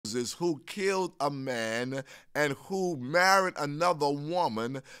Moses, who killed a man and who married another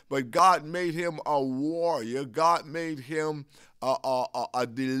woman, but God made him a warrior. God made him a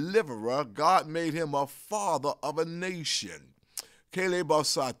deliverer. God made him a father of a nation.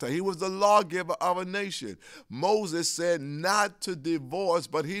 Kelebasata. He was the lawgiver of a nation. Moses said not to divorce,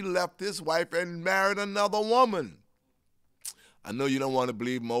 but he left his wife and married another woman. I know you don't want to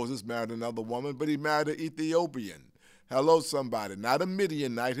believe Moses married another woman, but he married an Ethiopian. Hello, somebody. Not a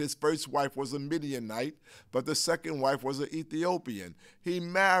Midianite. His first wife was a Midianite, but the second wife was an Ethiopian. He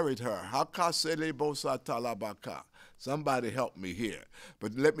married her. Hakaselebosatalabaka. Somebody help me here.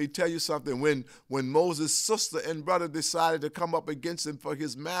 But let me tell you something. When Moses' sister and brother decided to come up against him for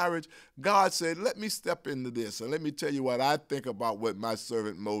his marriage, God said, let me step into this. And let me tell you what I think about what my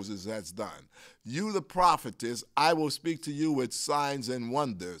servant Moses has done. You, the prophetess, I will speak to you with signs and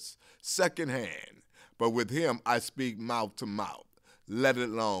wonders, secondhand. But with him, I speak mouth to mouth. Let it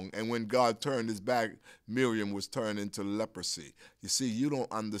alone. And when God turned his back, Miriam was turned into leprosy. You see, you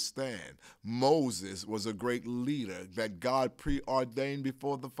don't understand. Moses was a great leader that God preordained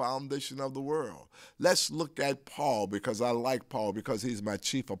before the foundation of the world. Let's look at Paul, because I like Paul because he's my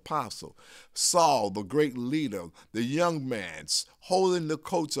chief apostle. Saul, the great leader, the young man, holding the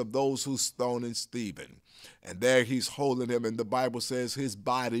coats of those who stoned Stephen. And there he's holding him, and the Bible says his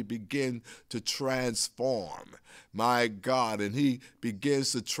body began to transform. My God, and he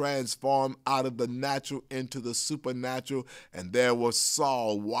begins to transform out of the natural into the supernatural, and there was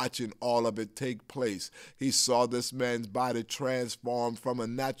Saul watching all of it take place. He saw this man's body transform from a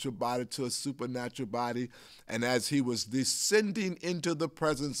natural body to a supernatural body, and as he was descending into the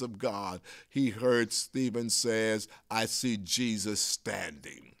presence of God, he heard Stephen says, I see Jesus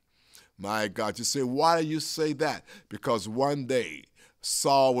standing. My God, you say, why do you say that? Because one day,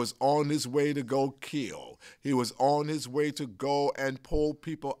 Saul was on his way to go kill. He was on his way to go and pull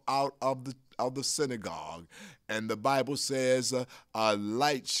people out of the synagogue. And the Bible says a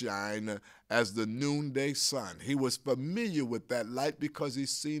light shine as the noonday sun. He was familiar with that light because he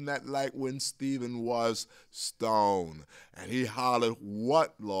seen that light when Stephen was stoned. And he hollered,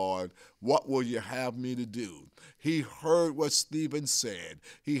 what, Lord? What will you have me to do? He heard what Stephen said.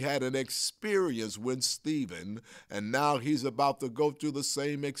 He had an experience with Stephen, and now he's about to go through the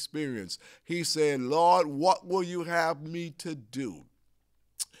same experience. He said, Lord, what will you have me to do?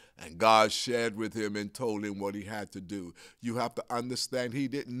 And God shared with him and told him what he had to do. You have to understand, he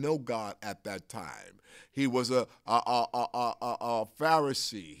didn't know God at that time. He was a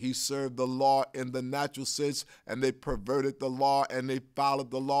Pharisee. He served the law in the natural sense, and they perverted the law, and they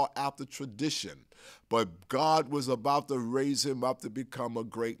followed the law after tradition. But God was about to raise him up to become a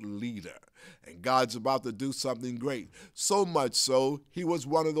great leader. And God's about to do something great. So much so, he was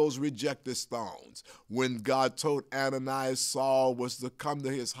one of those rejected stones. When God told Ananias Saul was to come to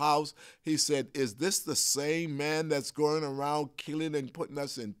his house, he said, is this the same man that's going around killing and putting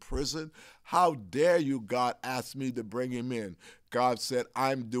us in prison? How dare you, God, ask me to bring him in? God said,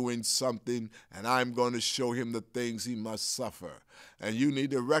 I'm doing something, and I'm going to show him the things he must suffer. And you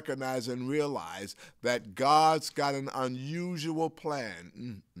need to recognize and realize that God's got an unusual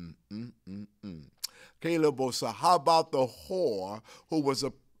plan. Caleb Bosa, how about the whore who was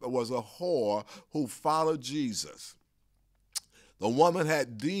a whore who followed Jesus? The woman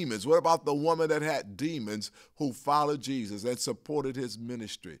had demons. What about the woman that had demons who followed Jesus and supported his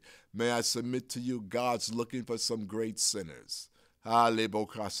ministry? May I submit to you, God's looking for some great sinners. God's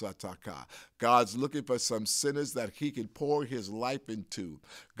looking for some sinners that he can pour his life into.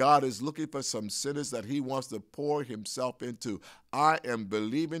 God is looking for some sinners that he wants to pour himself into. I am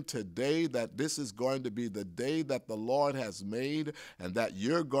believing today that this is going to be the day that the Lord has made, and that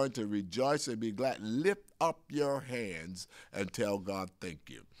you're going to rejoice and be glad. Lift up your hands and tell God thank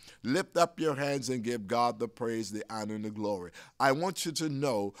you. Lift up your hands and give God the praise, the honor, and the glory. I want you to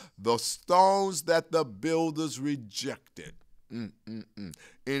know the stones that the builders rejected.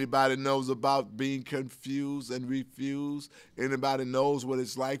 Anybody knows about being confused and refused? Anybody knows what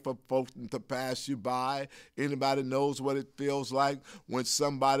it's like for folks to pass you by? Anybody knows what it feels like when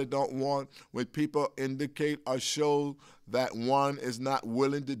somebody don't want, when people indicate or show that one is not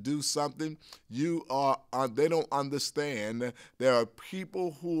willing to do something? They don't understand. There are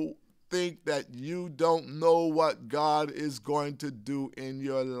people who think that you don't know what God is going to do in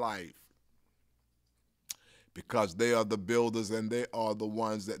your life, because they are the builders and they are the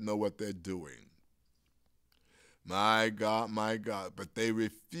ones that know what they're doing. My God, my God. But they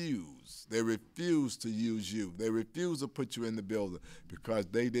refuse. They refuse to use you. They refuse to put you in the building because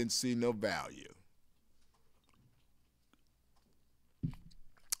they didn't see no value.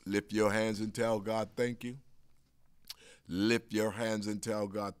 Lift your hands and tell God thank you. Lift your hands and tell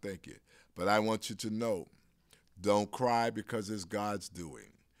God thank you. But I want you to know, don't cry because it's God's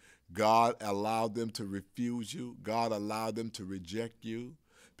doing. God allowed them to refuse you. God allowed them to reject you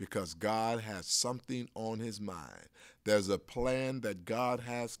because God has something on his mind. There's a plan that God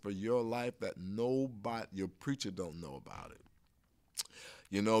has for your life that nobody, your preacher don't know about it.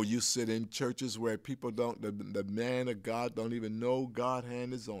 You know, you sit in churches where people don't, the man of God don't even know God's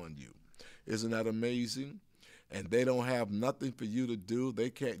hand is on you. Isn't that amazing? And they don't have nothing for you to do. They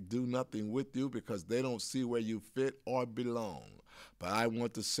can't do nothing with you because they don't see where you fit or belong. But I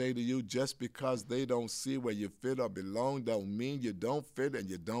want to say to you, just because they don't see where you fit or belong don't mean you don't fit and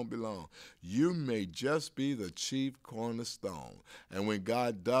you don't belong. You may just be the chief cornerstone. And when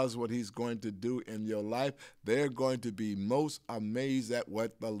God does what he's going to do in your life, they're going to be most amazed at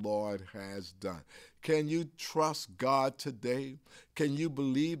what the Lord has done. Can you trust God today? Can you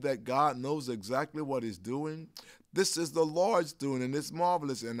believe that God knows exactly what he's doing? This is the Lord's doing, and it's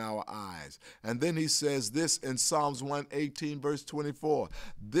marvelous in our eyes. And then he says this in Psalms 118, verse 24.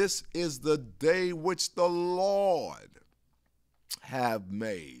 This is the day which the Lord have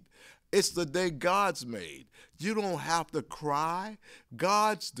made. It's the day God's made. You don't have to cry.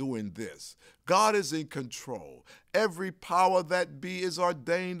 God's doing this. God is in control. Every power that be is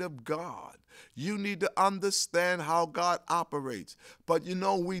ordained of God. You need to understand how God operates. But you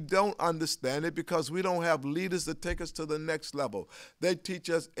know, we don't understand it because we don't have leaders to take us to the next level. They teach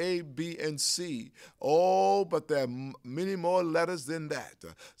us A, B, and C. Oh, but there are many more letters than that.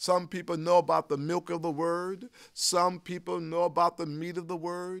 Some people know about the milk of the word. Some people know about the meat of the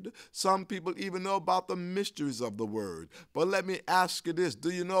word. Some people even know about the mysteries of the word. But let me ask you this. Do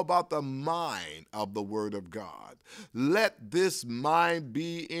you know about the mind of the word of God? Let this mind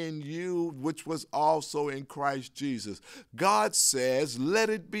be in you, which was also in Christ Jesus. God says, let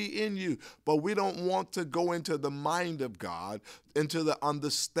it be in you. But we don't want to go into the mind of God, into the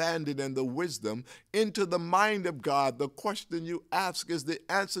understanding and the wisdom, into the mind of God. The question you ask is the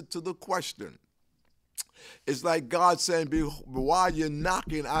answer to the question. It's like God saying, while you're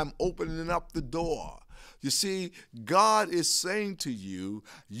knocking, I'm opening up the door. You see, God is saying to you,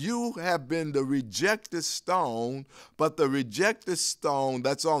 you have been the rejected stone, but the rejected stone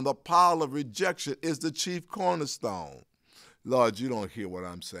that's on the pile of rejection is the chief cornerstone. Lord, you don't hear what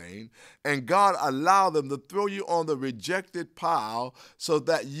I'm saying. And God allowed them to throw you on the rejected pile so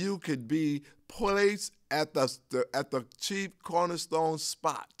that you could be placed at the chief cornerstone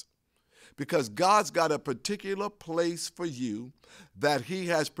spot. Because God's got a particular place for you that he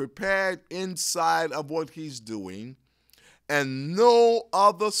has prepared inside of what he's doing, and no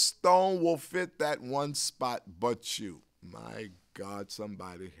other stone will fit that one spot but you. My God,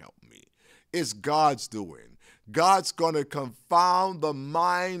 somebody help me. It's God's doing. God's going to confound the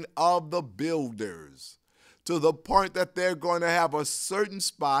mind of the builders to the point that they're going to have a certain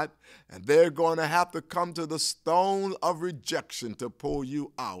spot and they're going to have to come to the stone of rejection to pull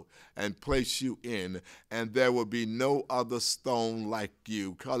you out and place you in, and there will be no other stone like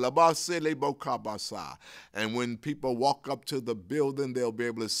you. And when people walk up to the building, they'll be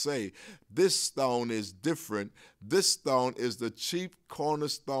able to say, this stone is different. This stone is the chief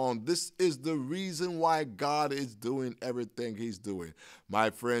cornerstone. This is the reason why God is doing everything he's doing. My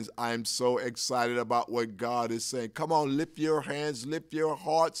friends, I'm so excited about what God is saying. Come on, lift your hands, lift your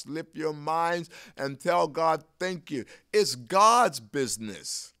hearts, lift your minds, and tell God, thank you. It's God's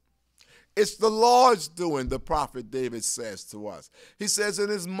business. It's the Lord's doing, the prophet David says to us. He says it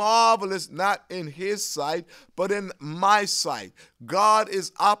is marvelous, not in his sight, but in my sight. God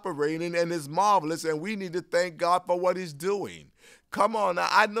is operating and is marvelous, and we need to thank God for what he's doing. Come on now,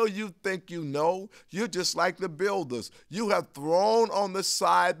 I know you think you know. You're just like the builders. You have thrown on the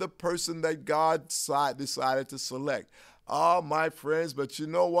side the person that God decided to select. Oh, my friends, but you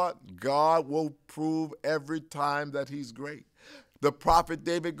know what? God will prove every time that he's great. The prophet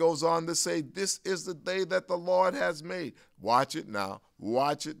David goes on to say, this is the day that the Lord has made. Watch it now.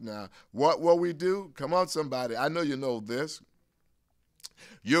 Watch it now. What will we do? Come on, somebody. I know you know this.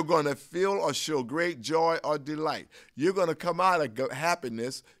 You're going to feel or show great joy or delight. You're going to come out of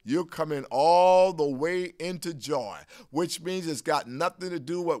happiness. You're coming all the way into joy, which means it's got nothing to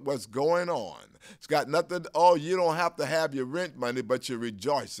do with what's going on. It's got nothing, you don't have to have your rent money, but you're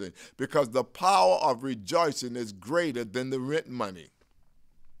rejoicing, because the power of rejoicing is greater than the rent money.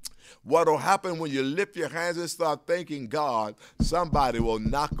 What will happen when you lift your hands and start thanking God? Somebody will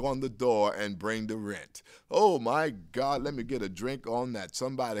knock on the door and bring the rent. Oh, my God, let me get a drink on that.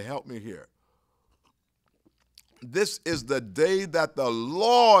 Somebody help me here. This is the day that the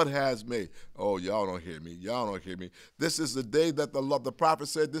Lord has made. Oh, y'all don't hear me. Y'all don't hear me. This is the day that the Lord, the prophet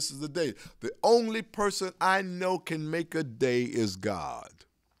said, this is the day. The only person I know can make a day is God.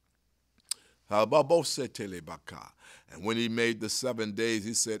 And when he made the 7 days,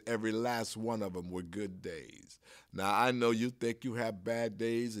 he said every last one of them were good days. Now, I know you think you have bad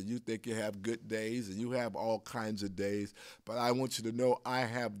days and you think you have good days and you have all kinds of days, but I want you to know I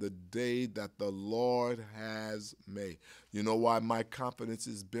have the day that the Lord has made. You know why my confidence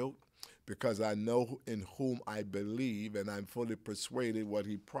is built? Because I know in whom I believe, and I'm fully persuaded what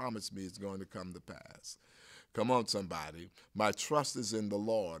he promised me is going to come to pass. Come on, somebody. My trust is in the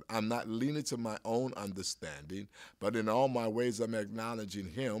Lord. I'm not leaning to my own understanding, but in all my ways I'm acknowledging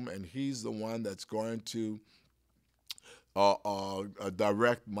him, and he's the one that's going to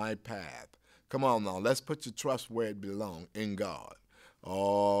direct my path. Come on now, let's put your trust where it belongs, in God.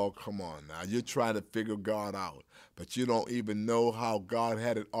 Oh, come on now. You're trying to figure God out, but you don't even know how God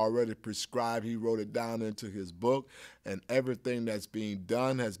had it already prescribed. He wrote it down into his book, and everything that's being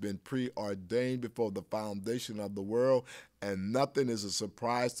done has been preordained before the foundation of the world, and nothing is a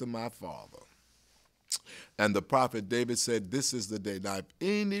surprise to my Father. And the prophet David said, this is the day. Now, if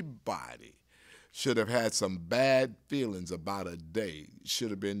anybody should have had some bad feelings about a day, it should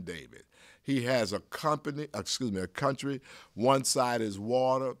have been David. He has a country. One side is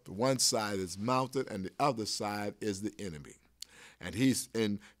water, one side is mountain, and the other side is the enemy. And he's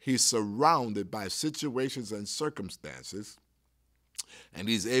surrounded by situations and circumstances, and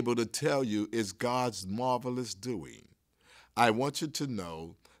he's able to tell you it's God's marvelous doing. I want you to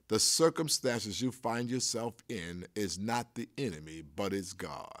know the circumstances you find yourself in is not the enemy, but it's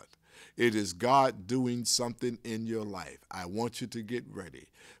God. It is God doing something in your life. I want you to get ready.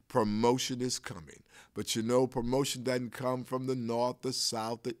 Promotion is coming. But you know, promotion doesn't come from the north, the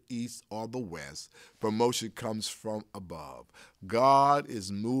south, the east, or the west. Promotion comes from above. God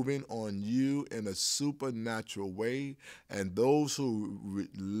is moving on you in a supernatural way, and those who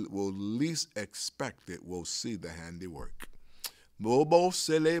will least expect it will see the handiwork. Bobo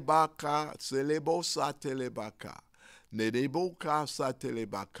selebaka, selebo satelebaka, nedeboka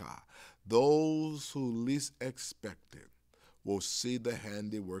satelebaka. Those who least expect it will see the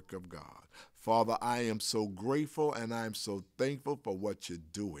handiwork of God. Father, I am so grateful and I am so thankful for what you're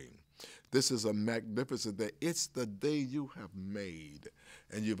doing. This is a magnificent day. It's the day you have made,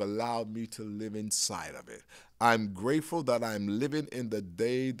 and you've allowed me to live inside of it. I'm grateful that I'm living in the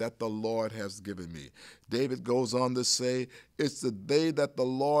day that the Lord has given me. David goes on to say, it's the day that the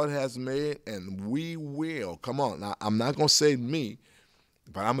Lord has made, and we will. Come on, now I'm not going to say me,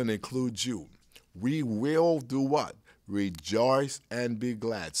 but I'm going to include you. We will do what? Rejoice and be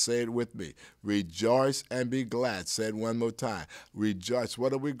glad. Say it with me. Rejoice and be glad. Say it one more time. Rejoice.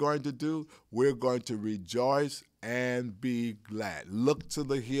 What are we going to do? We're going to rejoice and be glad. Look to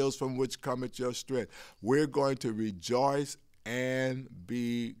the hills from which cometh your strength. We're going to rejoice and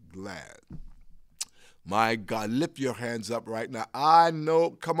be glad. My God, lift your hands up right now. I know,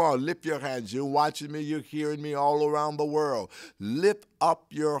 come on, lift your hands. You're watching me, you're hearing me all around the world. Lift up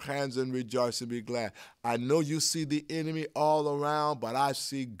your hands and rejoice and be glad. I know you see the enemy all around, but I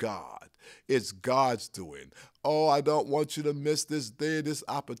see God. It's God's doing. Oh, I don't want you to miss this day, this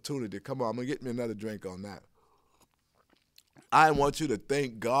opportunity. Come on, I'm going to get me another drink on that. I want you to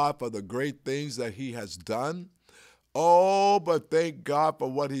thank God for the great things that he has done. Oh, but thank God for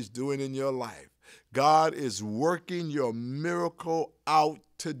what he's doing in your life. God is working your miracle out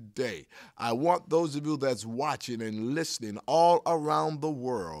today. I want those of you that's watching and listening all around the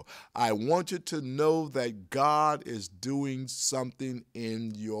world, I want you to know that God is doing something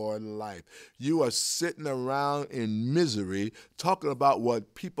in your life. You are sitting around in misery talking about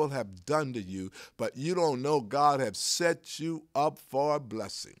what people have done to you, but you don't know God has set you up for a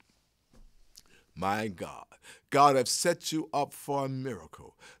blessing. My God. God has set you up for a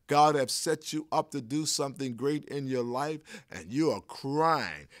miracle. God has set you up to do something great in your life, and you are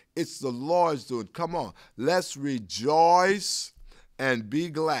crying. It's the Lord's doing. Come on, let's rejoice and be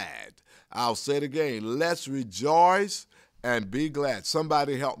glad. I'll say it again. Let's rejoice and be glad.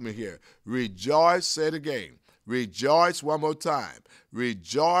 Somebody help me here. Rejoice, say it again. Rejoice one more time.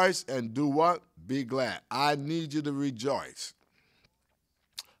 Rejoice and do what? Be glad. I need you to rejoice.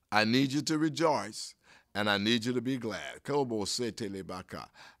 I need you to rejoice, and I need you to be glad.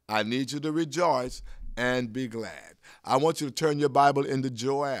 I need you to rejoice and be glad. I want you to turn your Bible into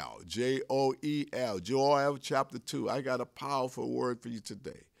Joel, Joel, Joel chapter 2. I got a powerful word for you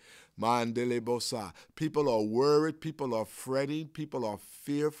today. People are worried, people are fretting, people are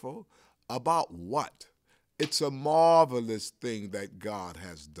fearful. About what? It's a marvelous thing that God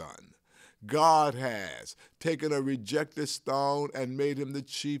has done. God has taken a rejected stone and made him the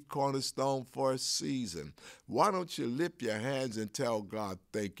chief cornerstone for a season. Why don't you lift your hands and tell God,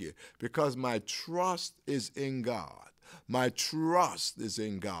 thank you, because my trust is in God. My trust is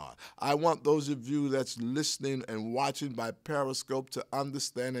in God. I want those of you that's listening and watching by Periscope to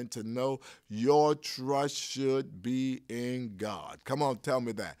understand and to know your trust should be in God. Come on, tell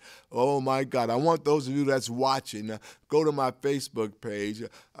me that. Oh, my God. I want those of you that's watching, go to my Facebook page,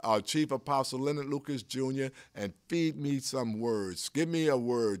 Chief Apostle Leonard Lucas Jr., and feed me some words. Give me a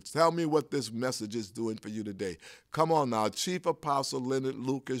word. Tell me what this message is doing for you today. Come on now, Chief Apostle Leonard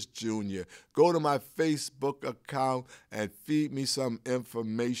Lucas Jr. Go to my Facebook account and feed me some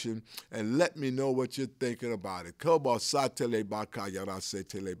information and let me know what you're thinking about it. I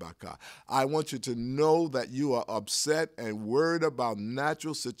want you to know that you are upset and worried about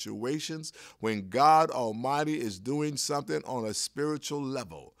natural situations when God Almighty is doing something on a spiritual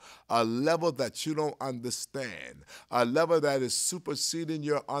level, a level that you don't understand, a level that is superseding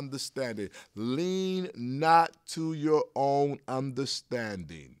your understanding. Lean not to your own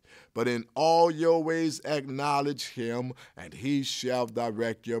understanding, but in all your ways acknowledge him, and he shall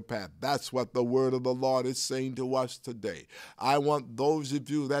direct your path. That's what the word of the Lord is saying to us today. I want those of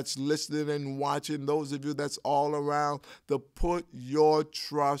you that's listening and watching, those of you that's all around, to put your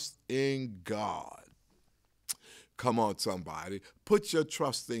trust in God. Come on, somebody. Put your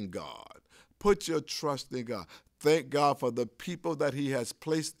trust in God. Put your trust in God. Thank God for the people that he has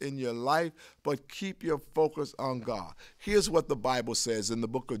placed in your life, but keep your focus on God. Here's what the Bible says in the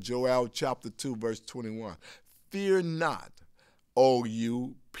book of Joel, chapter 2, verse 21. Fear not, O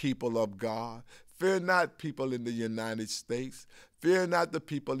you people of God. Fear not, people in the United States. Fear not the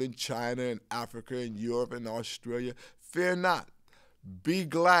people in China and Africa and Europe and Australia. Fear not. Be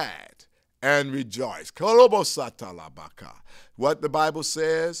glad and rejoice. What the Bible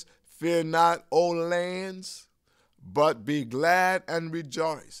says, fear not, O lands, but be glad and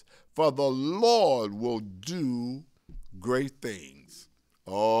rejoice, for the Lord will do great things.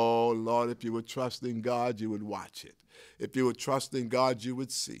 Oh, Lord, if you would trust in God, you would watch it. If you would trust in God, you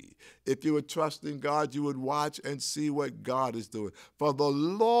would see. If you would trust in God, you would watch and see what God is doing. For the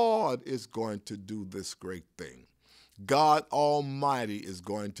Lord is going to do this great thing. God Almighty is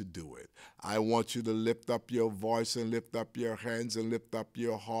going to do it. I want you to lift up your voice and lift up your hands and lift up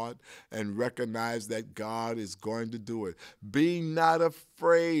your heart and recognize that God is going to do it. Be not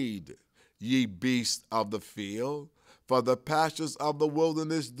afraid, ye beasts of the field, for the pastures of the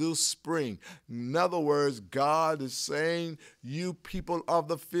wilderness do spring. In other words, God is saying, you people of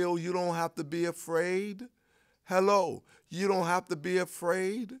the field, you don't have to be afraid. Hello, you don't have to be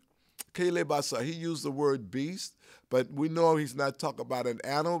afraid. He used the word beast, but we know he's not talking about an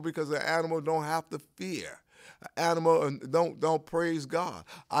animal because an animal don't have to fear. An animal don't praise God.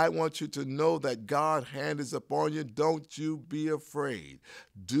 I want you to know that God's hand is upon you. Don't you be afraid.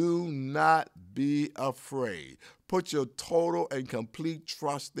 Do not be afraid. Put your total and complete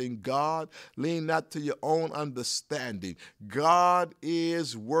trust in God. Lean not to your own understanding. God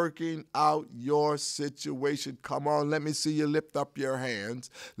is working out your situation. Come on, let me see you lift up your hands.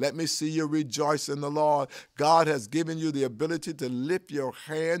 Let me see you rejoice in the Lord. God has given you the ability to lift your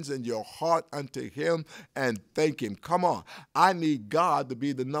hands and your heart unto him and thank him. Come on. I need God to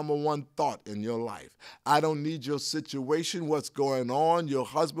be the number one thought in your life. I don't need your situation, what's going on, your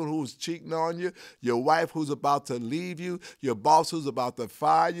husband who's cheating on you, your wife who's about to leave you, your boss who's about to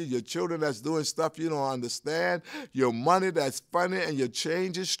fire you, your children that's doing stuff you don't understand, your money that's funny, and your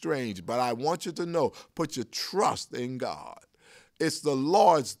change is strange. But I want you to know, put your trust in God. It's the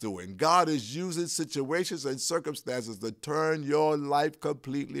Lord's doing. God is using situations and circumstances to turn your life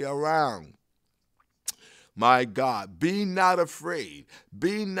completely around. My God, be not afraid.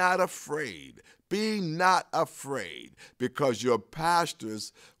 Be not afraid. Be not afraid, because your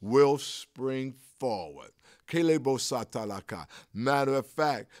pastures will spring forward. Matter of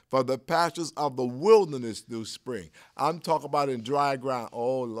fact, for the pastures of the wilderness do spring. I'm talking about in dry ground.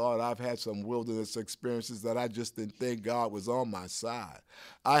 Oh, Lord, I've had some wilderness experiences that I just didn't think God was on my side.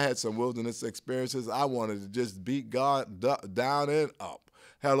 I had some wilderness experiences I wanted to just beat God down and up.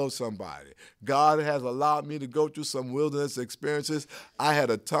 Hello, somebody. God has allowed me to go through some wilderness experiences. I had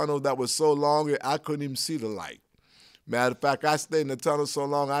a tunnel that was so long I couldn't even see the light. Matter of fact, I stayed in the tunnel so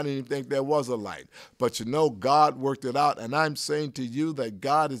long I didn't even think there was a light. But you know, God worked it out, and I'm saying to you that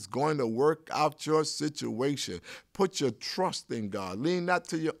God is going to work out your situation. Put your trust in God. Lean not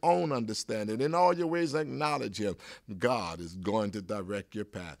to your own understanding. In all your ways, acknowledge Him. God is going to direct your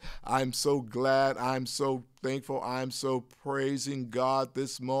path. I'm so glad. I'm so thankful. I'm so praising God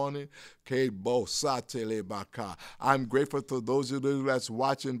this morning. I'm grateful to those of you that's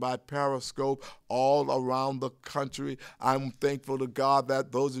watching by Periscope all around the country. I'm thankful to God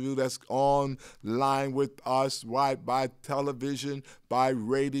that those of you that's online with us, right, by television, by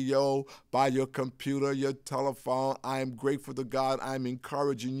radio, by your computer, your telephone. I'm grateful to God. I'm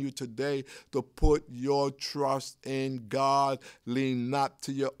encouraging you today to put your trust in God. Lean not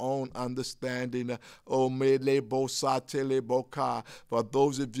to your own understanding. For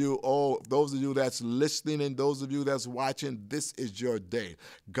those of you that's listening and those of you that's watching, this is your day.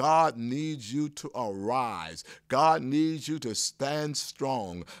 God needs you to arise. God needs you to stand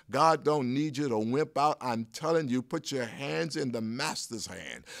strong. God don't need you to wimp out. I'm telling you, put your hands in the Master's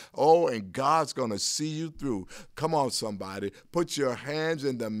hand. Oh, and God's going to see you through. Come on, somebody. Put your hands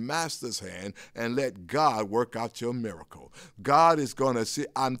in the Master's hand and let God work out your miracle. God is going to see.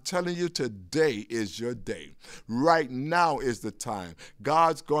 I'm telling you, today is your day. Right now is the time.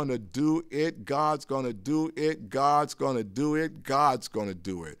 God's going to do it. God's going to do it. God's going to do it. God's going to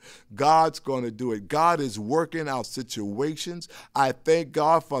do it. God's going to do it. God is working out situations. I thank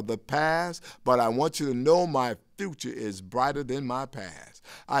God for the past, but I want you to know my future is brighter than my past.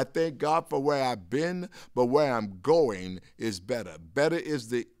 I thank God for where I've been, but where I'm going is better. Better is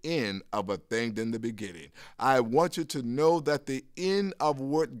the end of a thing than the beginning. I want you to know that the end of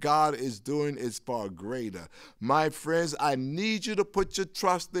what God is doing is far greater. My friends, I need you to put your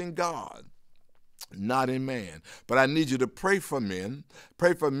trust in God, not in man. But I need you to pray for men.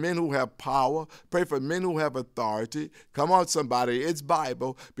 Pray for men who have power. Pray for men who have authority. Come on, somebody. It's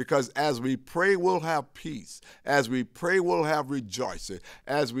Bible, because as we pray, we'll have peace. As we pray, we'll have rejoicing.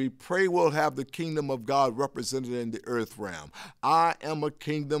 As we pray, we'll have the kingdom of God represented in the earth realm. I am a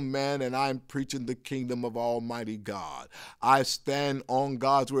kingdom man, and I'm preaching the kingdom of Almighty God. I stand on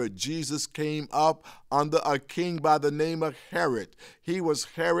God's word. Jesus came up under a king by the name of Herod. He was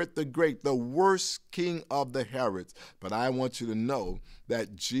Herod the Great, the worst king of the Herods. But I want you to know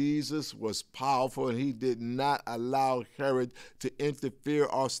that Jesus was powerful, and he did not allow Herod to interfere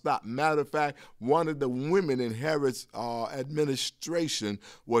or stop. Matter of fact, one of the women in Herod's administration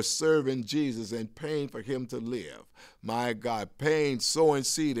was serving Jesus and paying for him to live. My God, paying, sowing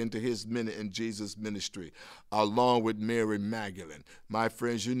seed into Jesus' ministry, along with Mary Magdalene. My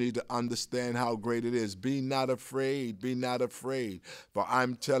friends, you need to understand how great it is. Be not afraid. Be not afraid. For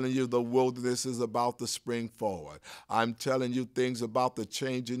I'm telling you, the wilderness is about to spring forward. I'm telling you things about the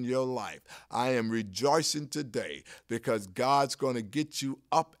change in your life. I am rejoicing today because God's going to get you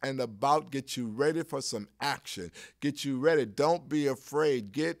up and about, get you ready for some action, get you ready. Don't be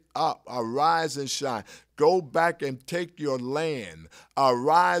afraid. Get up, arise and shine. Go back and take your land.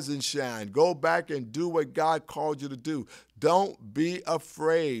 Arise and shine. Go back and do what God called you to do. Don't be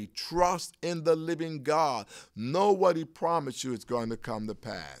afraid. Trust in the living God. Know what he promised you is going to come to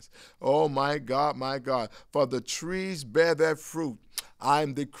pass. Oh, my God, my God. For the trees bear their fruit.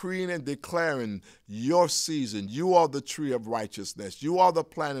 I'm decreeing and declaring your season. You are the tree of righteousness. You are the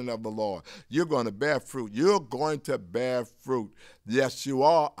planting of the Lord. You're going to bear fruit. You're going to bear fruit. Yes, you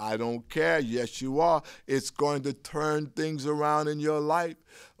are. I don't care. Yes, you are. It's going to turn things around in your life.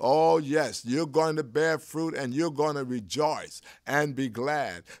 Oh, yes, you're going to bear fruit, and you're going to rejoice and be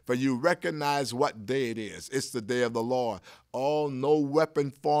glad, for you recognize what day it is. It's the day of the Lord. Oh, no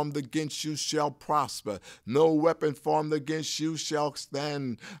weapon formed against you shall prosper. No weapon formed against you shall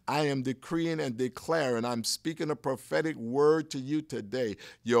stand. I am decreeing and declaring. I'm speaking a prophetic word to you today.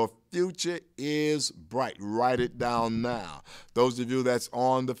 Your future is bright. Write it down now. Those of you that's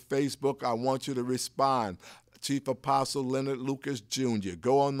on the Facebook, I want you to respond. Chief Apostle Leonard Lucas Jr.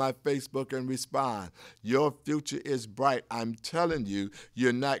 Go on my Facebook and respond. Your future is bright. I'm telling you,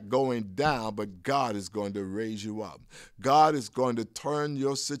 you're not going down, but God is going to raise you up. God is going to turn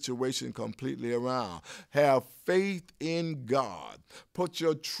your situation completely around. Have faith in God. Put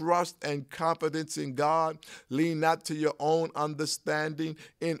your trust and confidence in God. Lean not to your own understanding.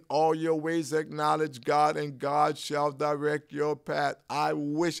 In all your ways acknowledge God, and God shall direct your path. I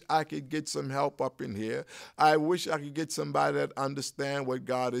wish I could get some help up in here. I wish I could get somebody that understands what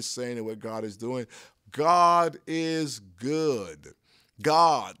God is saying and what God is doing. God is good.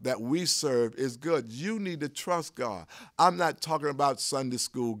 God that we serve is good. You need to trust God. I'm not talking about Sunday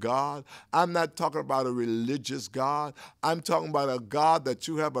school God. I'm not talking about a religious God. I'm talking about a God that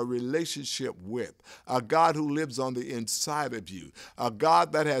you have a relationship with, a God who lives on the inside of you, a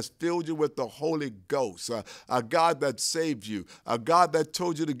God that has filled you with the Holy Ghost, a God that saved you, a God that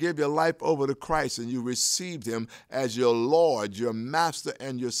told you to give your life over to Christ and you received him as your Lord, your Master,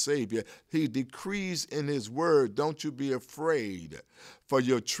 and your Savior. He decrees in his word, don't you be afraid, for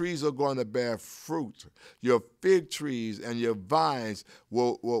your trees are going to bear fruit. Your fig trees and your vines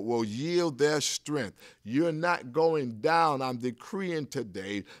will yield their strength. You're not going down, I'm decreeing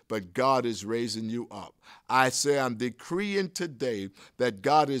today, but God is raising you up. I say I'm decreeing today that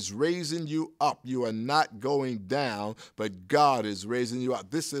God is raising you up. You are not going down, but God is raising you up.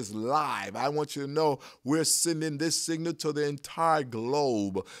 This is live. I want you to know we're sending this signal to the entire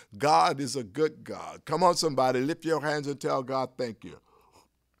globe. God is a good God. Come on, somebody, lift your hands and tell God thank you.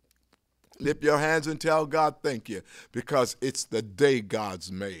 Lift your hands and tell God thank you, because it's the day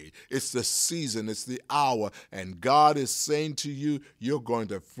God's made. It's the season, it's the hour, and God is saying to you, you're going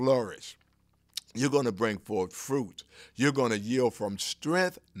to flourish. You're going to bring forth fruit. You're going to yield from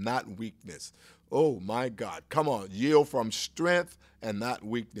strength, not weakness. Oh, my God. Come on. Yield from strength and not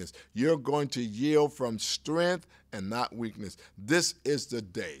weakness. You're going to yield from strength and not weakness. This is the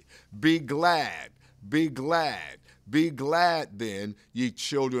day. Be glad. Be glad. Be glad then, ye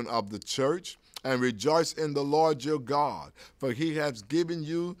children of the church, and rejoice in the Lord your God, for he has given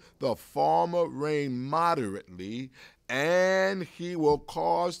you the former rain moderately, and he will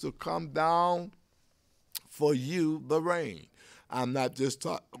cause to come down for you the rain. I'm not just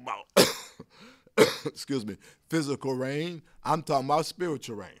talking about, excuse me, physical rain. I'm talking about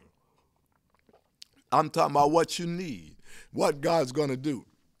spiritual rain. I'm talking about what you need, what God's going to do.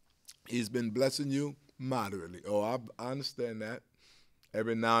 He's been blessing you moderately. Oh, I understand that.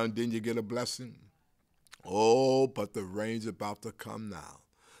 Every now and then you get a blessing. Oh, but the rain's about to come now.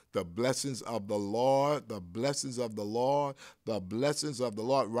 The blessings of the Lord, the blessings of the Lord, the blessings of the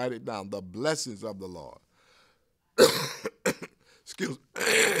Lord. Write it down. The blessings of the Lord. Excuse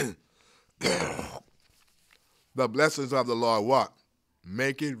me. The blessings of the Lord, what?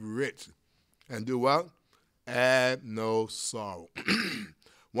 Make it rich. And do what? Add no sorrow.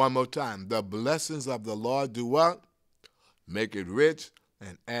 One more time. The blessings of the Lord do what? Make it rich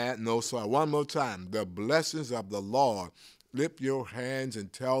and add no sorrow. One more time. The blessings of the Lord. Lift your hands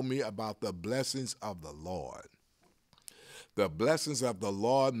and tell me about the blessings of the Lord. The blessings of the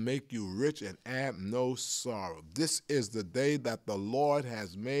Lord make you rich and add no sorrow. This is the day that the Lord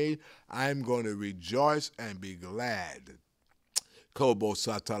has made. I'm going to rejoice and be glad. Kobo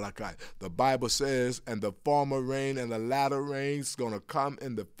Satalakai. The Bible says, and the former rain and the latter rain is going to come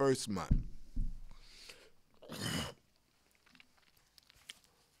in the first month.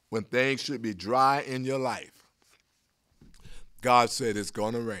 When things should be dry in your life, God said it's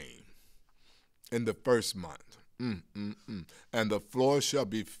going to rain in the first month. And the floor shall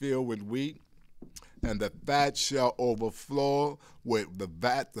be filled with wheat, and the fat shall overflow with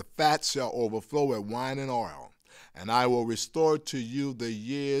the fat shall overflow with wine and oil. And I will restore to you the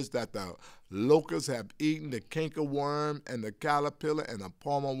years that the locusts have eaten, the cankerworm and the caterpillar and the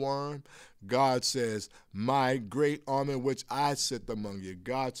palmer worm. God says, my great army which I sent among you.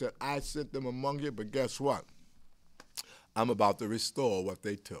 God said, I sent them among you, but guess what? I'm about to restore what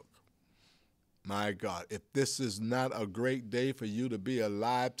they took. My God, if this is not a great day for you to be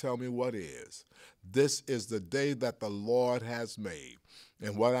alive, tell me what is. This is the day that the Lord has made.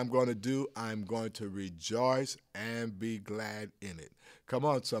 And what I'm going to do, I'm going to rejoice and be glad in it. Come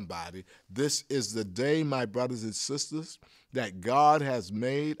on, somebody. This is the day, my brothers and sisters, that God has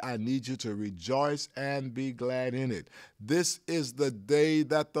made. I need you to rejoice and be glad in it. This is the day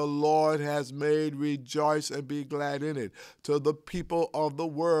that the Lord has made. Rejoice and be glad in it. To the people of the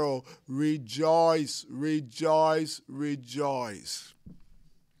world, rejoice, rejoice, rejoice.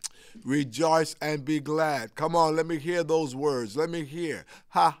 Rejoice and be glad. Come on, let me hear those words. Let me hear.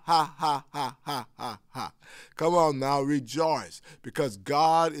 Ha, ha, ha, ha, ha, ha, ha. Come on now, rejoice, because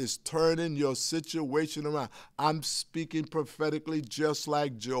God is turning your situation around. I'm speaking prophetically just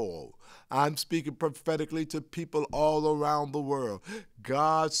like Joel. I'm speaking prophetically to people all around the world.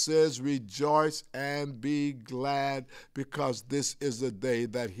 God says rejoice and be glad, because this is the day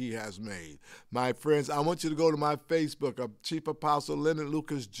that he has made. My friends, I want you to go to my Facebook of Chief Apostle Leonard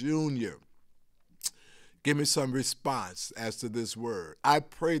Lucas Jr. Give me some response as to this word. I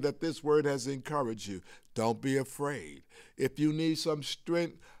pray that this word has encouraged you. Don't be afraid. If you need some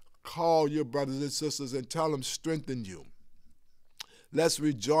strength, call your brothers and sisters and tell them strengthen you. Let's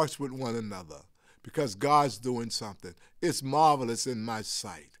rejoice with one another, because God's doing something. It's marvelous in my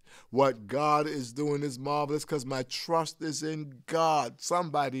sight. What God is doing is marvelous because my trust is in God.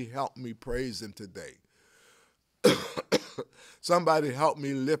 Somebody help me praise him today. Somebody help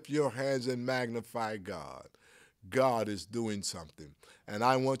me lift your hands and magnify God. God is doing something. And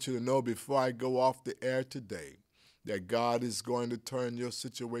I want you to know before I go off the air today that God is going to turn your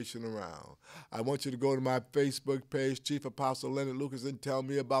situation around. I want you to go to my Facebook page, Chief Apostle Leonard Lucas, and tell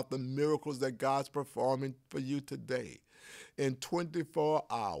me about the miracles that God's performing for you today. In 24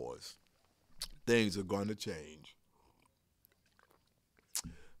 hours, things are going to change.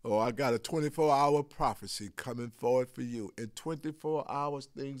 Oh, I got a 24-hour prophecy coming forward for you. In 24 hours,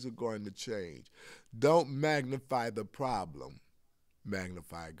 things are going to change. Don't magnify the problem.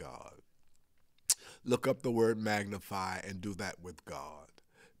 Magnify God. Look up the word magnify and do that with God.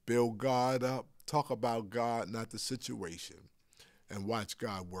 Build God up. Talk about God, not the situation. And watch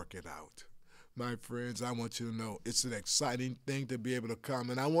God work it out. My friends, I want you to know it's an exciting thing to be able to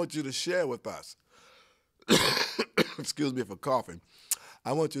come. And I want you to share with us. Excuse me for coughing.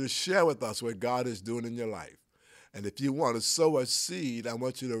 I want you to share with us what God is doing in your life. And if you want to sow a seed, I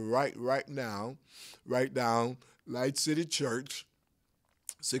want you to write down Light City Church,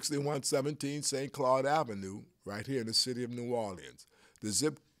 6117 St. Claude Avenue, right here in the city of New Orleans. The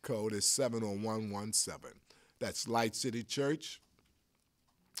zip code is 70117. That's Light City Church.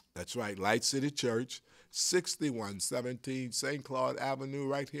 That's right, Light City Church, 6117 St. Claude Avenue,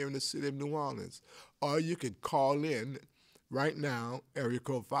 right here in the city of New Orleans. Or you can call in right now, area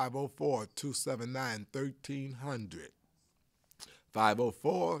code 504-279-1300.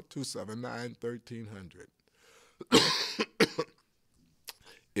 504-279-1300.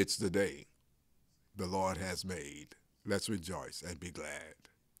 It's the day the Lord has made. Let's rejoice and be glad.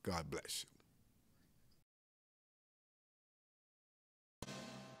 God bless you.